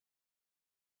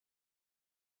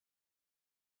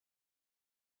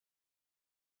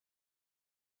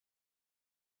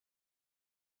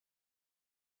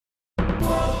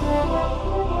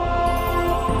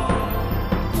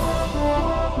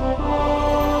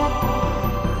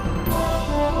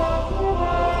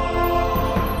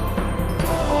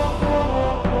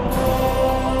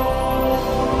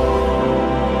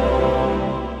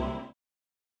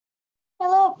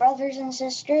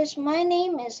sisters. My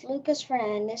name is Lucas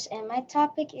Fernandez, and my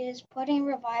topic is putting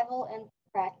revival into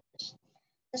practice.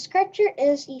 The scripture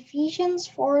is Ephesians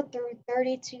 4 through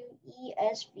 32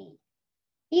 ESV.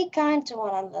 Be kind to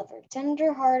one another,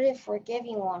 tender-hearted,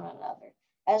 forgiving one another,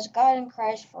 as God in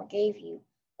Christ forgave you.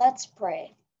 Let's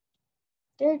pray.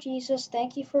 Dear Jesus,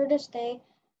 thank you for this day.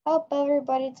 Help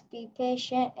everybody to be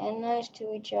patient and nice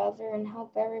to each other, and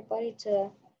help everybody to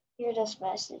hear this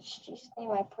message. In Jesus'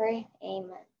 name I pray.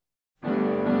 Amen.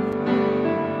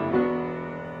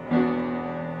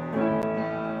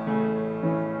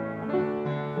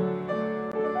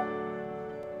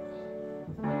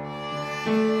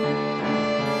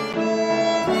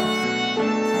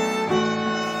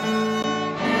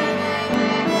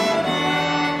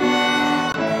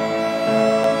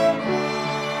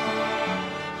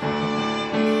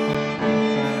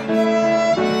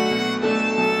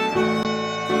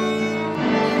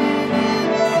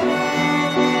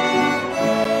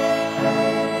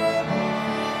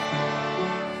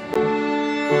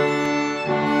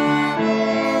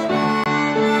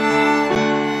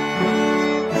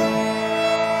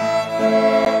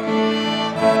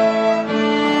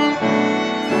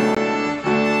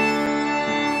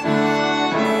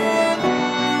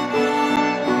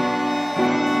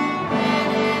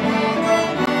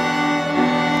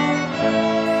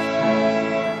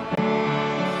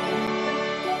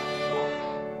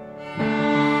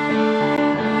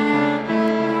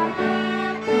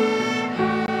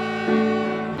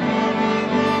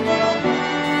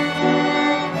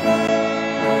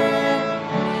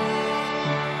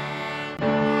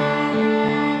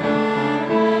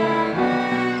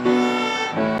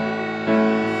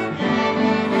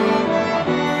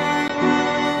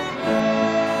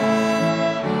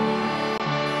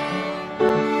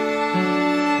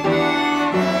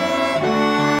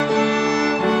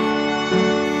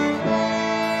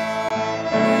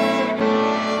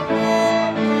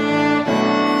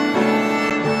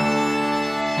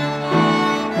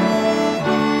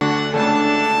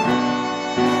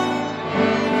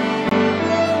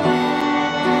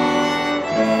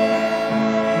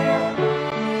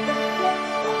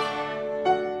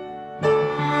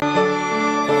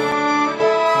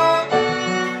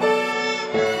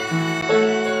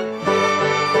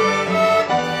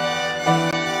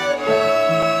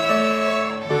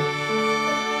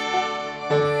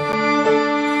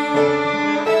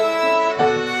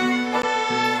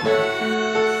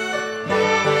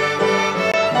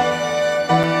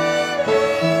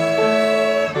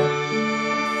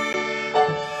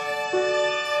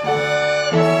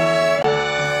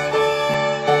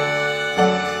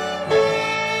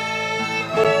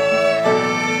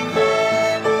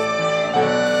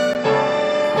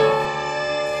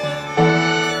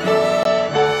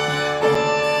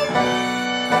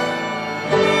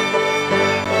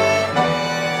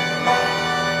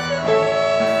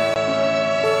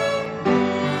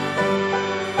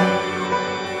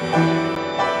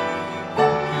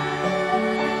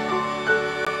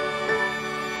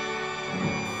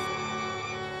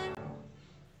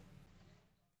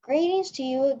 Greetings to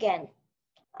you again.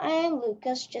 I am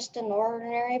Lucas, just an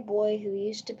ordinary boy who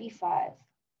used to be 5,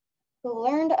 who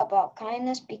learned about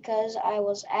kindness because I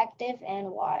was active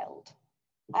and wild.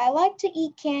 I like to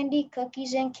eat candy,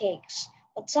 cookies, and cakes,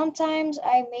 but sometimes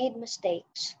I made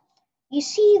mistakes. You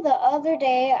see, the other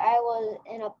day I was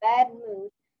in a bad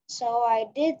mood, so I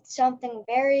did something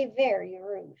very, very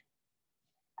rude.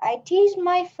 I teased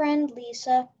my friend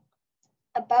Lisa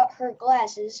about her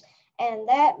glasses, and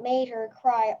that made her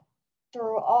cry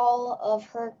through all of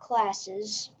her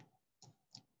classes.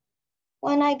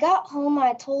 When I got home,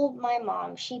 I told my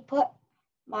mom. She put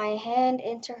my hand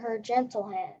into her gentle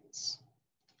hands.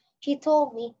 She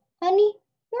told me, "Honey,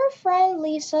 your friend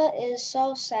Lisa is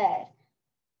so sad.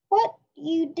 What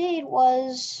you did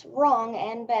was wrong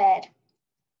and bad.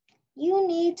 You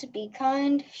need to be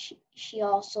kind," she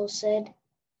also said.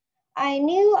 I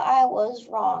knew I was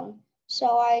wrong,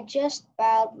 so I just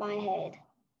bowed my head.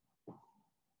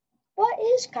 "What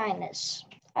is kindness?"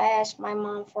 I asked my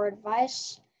mom for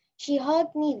advice. She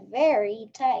hugged me very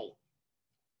tight.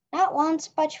 Not once,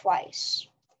 but twice.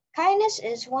 Kindness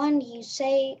is when you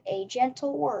say a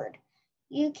gentle word.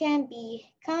 You can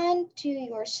be kind to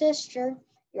your sister,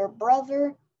 your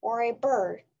brother, or a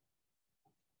bird.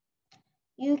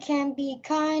 You can be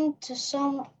kind to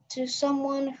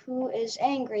someone who is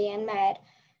angry and mad.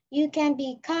 You can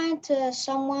be kind to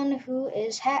someone who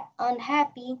is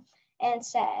unhappy and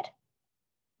sad.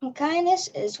 Kindness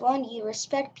is when you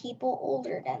respect people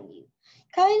older than you.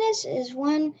 Kindness is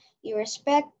when you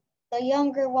respect the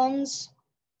younger ones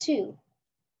too.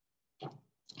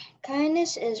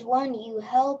 Kindness is when you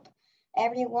help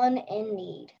everyone in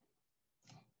need.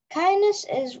 Kindness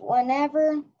is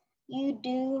whenever you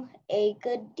do a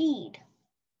good deed.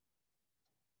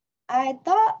 I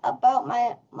thought about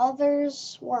my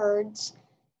mother's words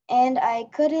and I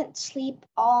couldn't sleep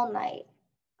all night.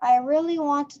 I really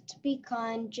wanted to be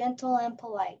kind, gentle, and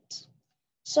polite.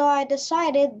 So I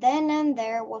decided then and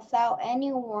there, without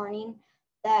any warning,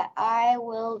 that I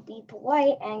will be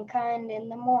polite and kind in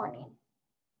the morning.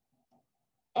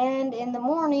 And in the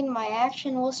morning, my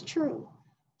action was true.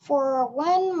 For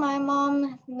when my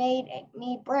mom made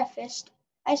me breakfast,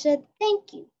 I said,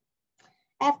 "Thank you."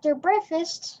 After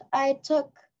breakfast, I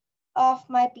took off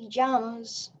my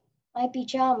pajamas,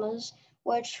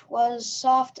 which was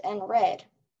soft and red.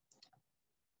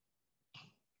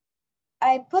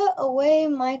 I put away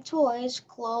my toys,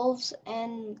 clothes,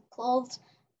 and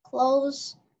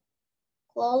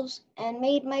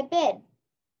made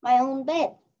my own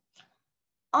bed.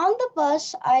 On the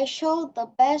bus, I showed the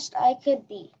best I could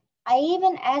be. I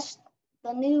even asked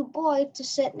the new boy to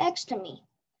sit next to me.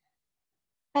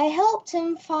 I helped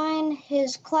him find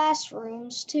his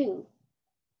classrooms too.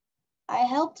 I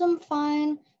helped him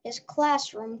find his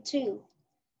classroom too.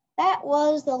 That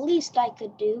was the least I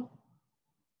could do.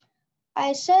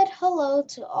 I said hello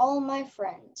to all my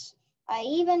friends. I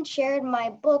even shared my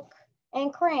book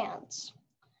and crayons.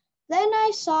 Then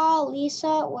I saw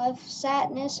Lisa with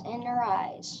sadness in her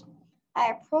eyes.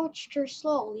 I approached her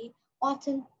slowly,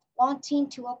 wanting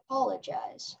to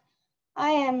apologize.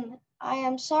 I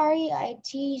am sorry I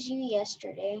teased you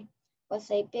yesterday." With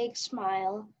a big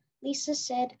smile, Lisa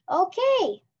said,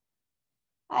 "Okay."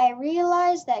 I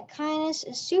realized that kindness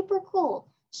is super cool,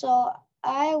 so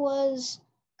I was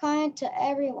kind to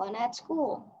everyone at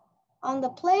school. On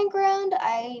the playground,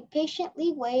 I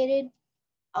patiently waited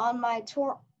on my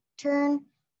turn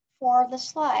for the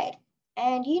slide.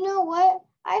 And you know what?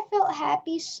 I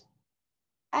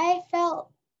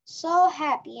felt so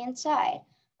happy inside.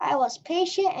 I was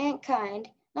patient and kind,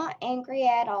 not angry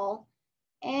at all,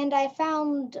 and I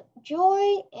found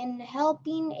joy in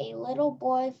helping a little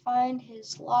boy find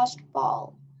his lost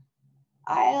ball.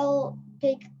 I'll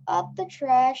pick up the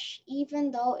trash even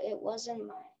though it wasn't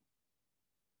mine.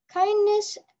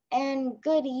 Kindness and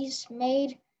goodies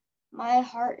made my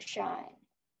heart shine.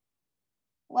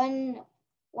 When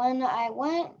when I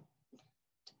went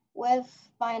with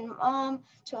my mom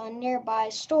to a nearby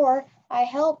store, I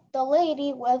helped the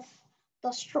lady with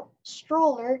the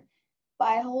stroller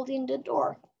by holding the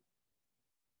door.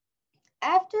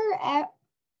 After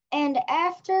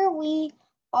after we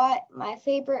bought my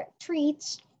favorite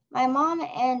treats, my mom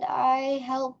and I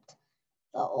helped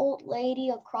the old lady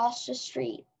across the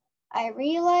street. I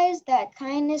realized that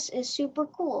kindness is super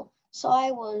cool, so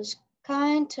I was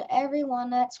kind to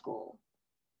everyone at school.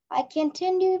 I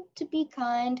continued to be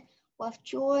kind with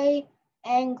joy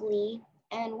and glee,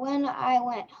 and when I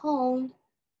went home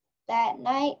that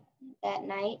night, that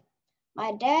night,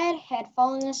 my dad had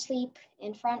fallen asleep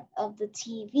in front of the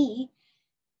TV.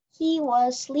 He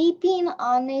was sleeping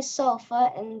on a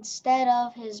sofa instead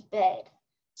of his bed.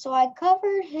 So I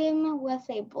covered him with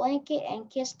a blanket and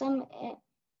kissed him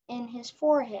in his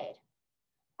forehead.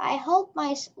 I helped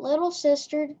my little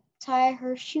sister tie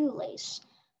her shoelace.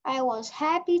 I was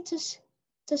happy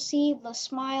to see the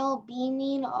smile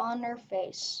beaming on her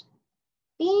face.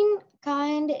 Being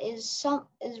kind is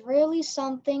really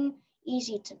something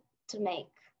easy to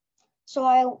make. So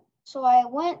I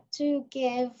went to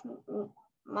give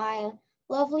my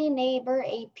lovely neighbor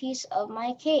a piece of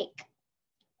my cake.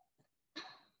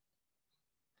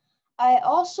 I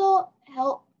also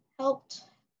helped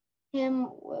him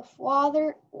with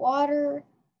water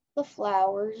the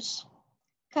flowers.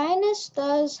 Kindness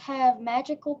does have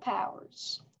magical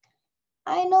powers.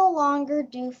 I no longer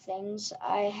do things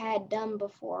I had done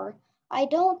before. I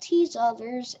don't tease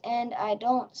others and I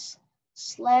don't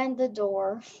slam the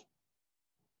door.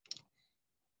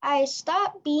 I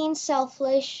stop being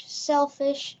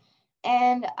selfish,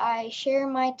 and I share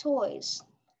my toys.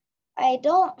 I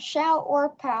don't shout or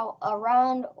pout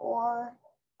around or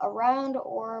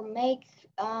make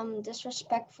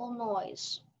disrespectful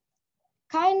noise.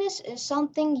 Kindness is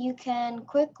something you can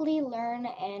quickly learn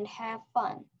and have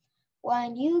fun.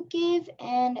 When you give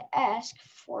and ask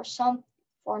for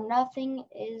nothing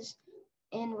is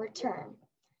in return.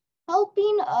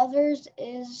 Helping others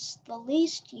is the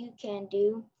least you can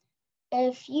do.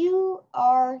 If you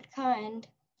are kind,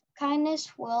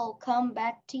 kindness will come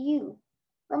back to you.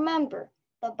 Remember,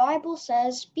 the Bible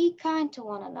says, "Be kind to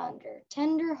one another,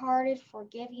 tender-hearted,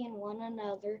 forgiving one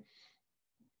another,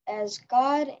 as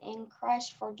God in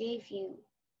Christ forgave you."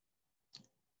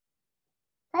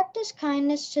 Practice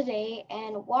kindness today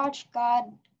and watch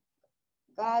God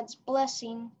God's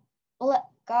blessing.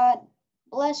 God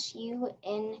bless you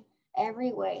in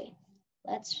every way.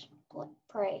 Let's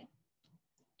pray.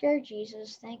 Dear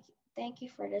Jesus, thank you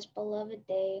for this beloved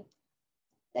day.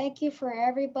 Thank you for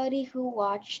everybody who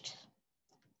watched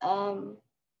um,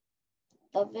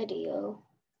 the video.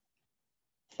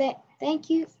 Thank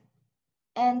you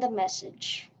and the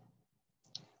message.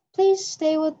 Please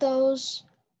stay with those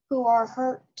who are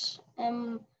hurt,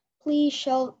 and please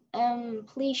show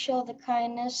the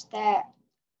kindness that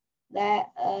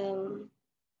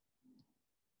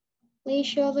please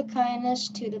show the kindness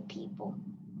to the people.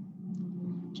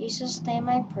 In Jesus' name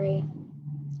I pray.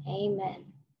 Amen.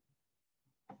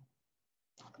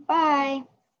 Goodbye.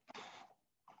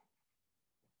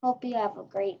 Hope you have a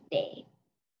great day.